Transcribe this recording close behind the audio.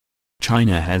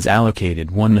China has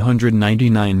allocated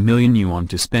 199 million yuan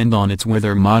to spend on its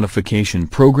weather modification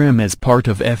program as part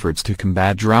of efforts to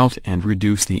combat drought and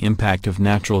reduce the impact of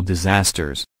natural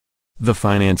disasters. The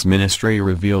Finance Ministry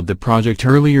revealed the project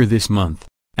earlier this month.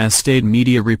 As state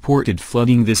media reported,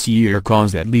 flooding this year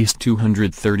caused at least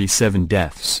 237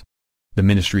 deaths. The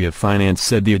Ministry of Finance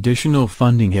said the additional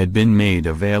funding had been made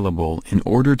available in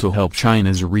order to help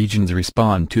China's regions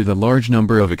respond to the large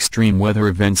number of extreme weather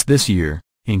events this year,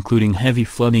 including heavy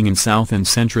flooding in south and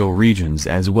central regions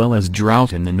as well as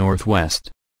drought in the northwest.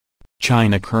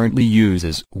 China currently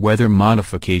uses weather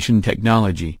modification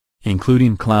technology,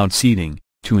 including cloud seeding,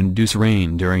 to induce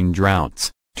rain during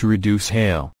droughts, to reduce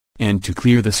hail, and to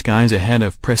clear the skies ahead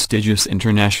of prestigious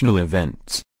international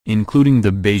events, including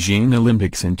the Beijing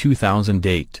Olympics in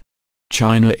 2008.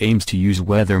 China aims to use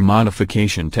weather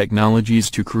modification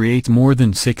technologies to create more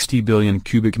than 60 billion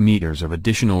cubic meters of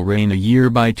additional rain a year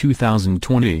by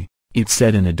 2020, it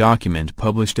said in a document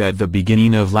published at the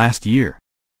beginning of last year.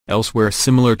 Elsewhere,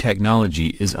 similar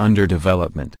technology is under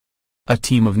development. A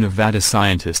team of Nevada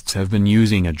scientists have been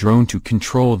using a drone to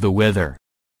control the weather.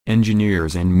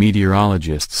 Engineers and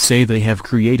meteorologists say they have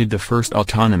created the first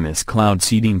autonomous cloud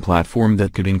seeding platform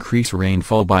that could increase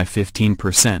rainfall by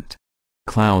 15%.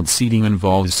 Cloud seeding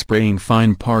involves spraying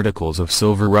fine particles of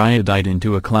silver iodide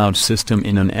into a cloud system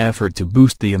in an effort to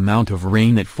boost the amount of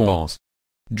rain that falls.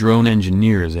 Drone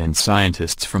engineers and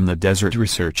scientists from the Desert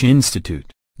Research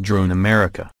Institute, Drone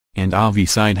America, and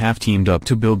Aviside have teamed up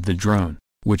to build the drone,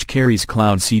 which carries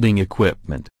cloud seeding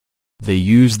equipment. They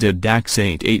used a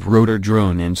DAX-8 rotor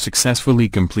drone and successfully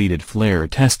completed flare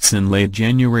tests in late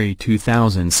January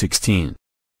 2016.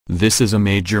 "This is a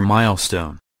major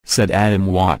milestone," said Adam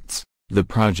Watts, the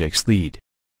project's lead.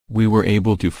 "We were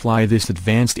able to fly this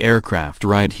advanced aircraft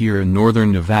right here in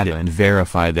northern Nevada and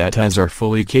verify that it are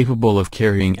fully capable of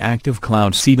carrying active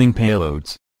cloud seeding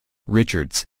payloads."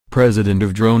 Richards, president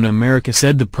of Drone America,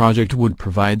 said the project would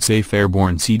provide safe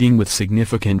airborne seeding with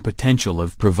significant potential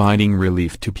of providing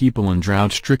relief to people in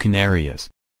drought-stricken areas.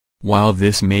 While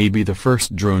this may be the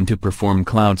first drone to perform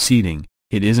cloud seeding,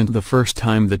 it isn't the first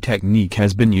time the technique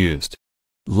has been used.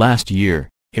 Last year,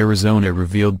 Arizona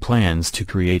revealed plans to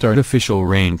create artificial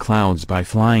rain clouds by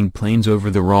flying planes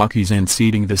over the Rockies and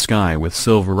seeding the sky with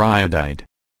silver iodide.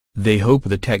 They hope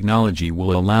the technology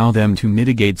will allow them to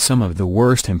mitigate some of the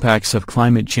worst impacts of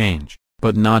climate change,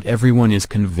 but not everyone is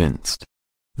convinced.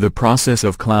 The process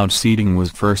of cloud seeding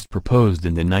was first proposed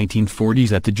in the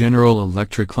 1940s at the General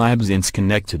Electric Labs in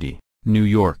Schenectady, New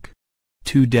York.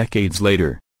 2 decades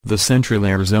later, the Central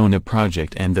Arizona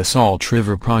Project and the Salt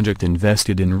River Project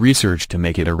invested in research to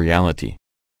make it a reality.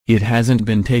 It hasn't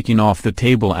been taken off the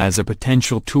table as a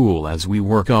potential tool as we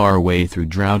work our way through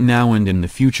drought now and in the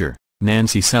future,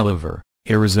 Nancy Sullivan,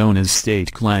 Arizona's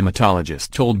state climatologist,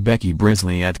 told Becky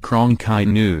Brisley at Cronkite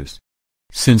News.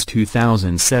 Since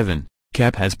 2007,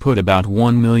 CAP has put about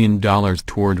 $1 million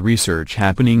toward research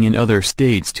happening in other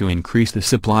states to increase the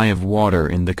supply of water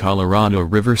in the Colorado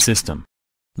River system.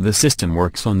 The system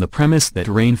works on the premise that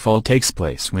rainfall takes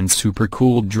place when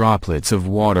supercooled droplets of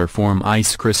water form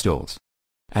ice crystals.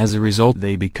 As a result,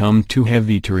 they become too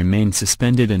heavy to remain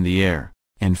suspended in the air,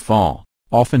 and fall,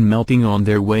 often melting on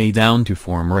their way down to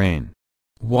form rain.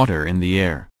 Water in the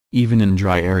air, even in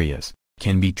dry areas,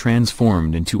 can be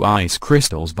transformed into ice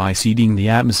crystals by seeding the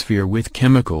atmosphere with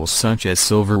chemicals such as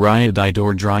silver iodide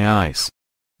or dry ice.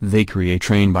 They create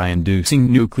rain by inducing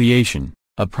nucleation,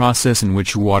 a process in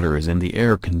which water in the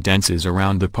air condenses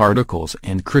around the particles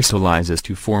and crystallizes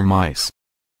to form ice.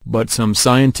 But some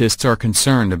scientists are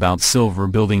concerned about silver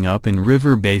building up in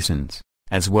river basins,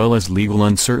 as well as legal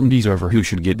uncertainties over who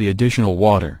should get the additional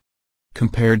water.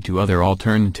 Compared to other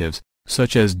alternatives,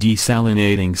 such as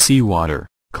desalinating seawater,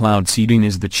 cloud seeding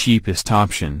is the cheapest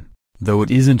option, though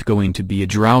it isn't going to be a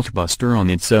drought buster on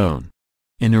its own.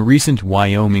 In a recent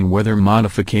Wyoming weather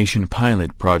modification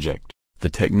pilot project, the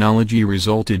technology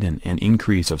resulted in an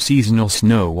increase of seasonal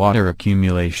snow water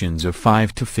accumulations of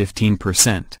 5 to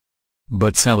 15%.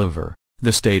 But Sullivan,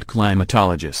 the state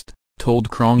climatologist, told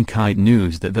Cronkite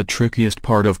News that the trickiest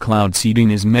part of cloud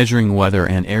seeding is measuring whether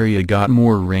an area got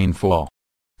more rainfall.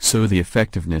 So the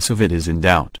effectiveness of it is in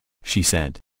doubt, she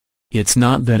said. It's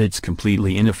not that it's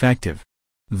completely ineffective.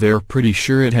 They're pretty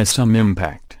sure it has some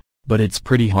impact, but it's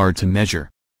pretty hard to measure.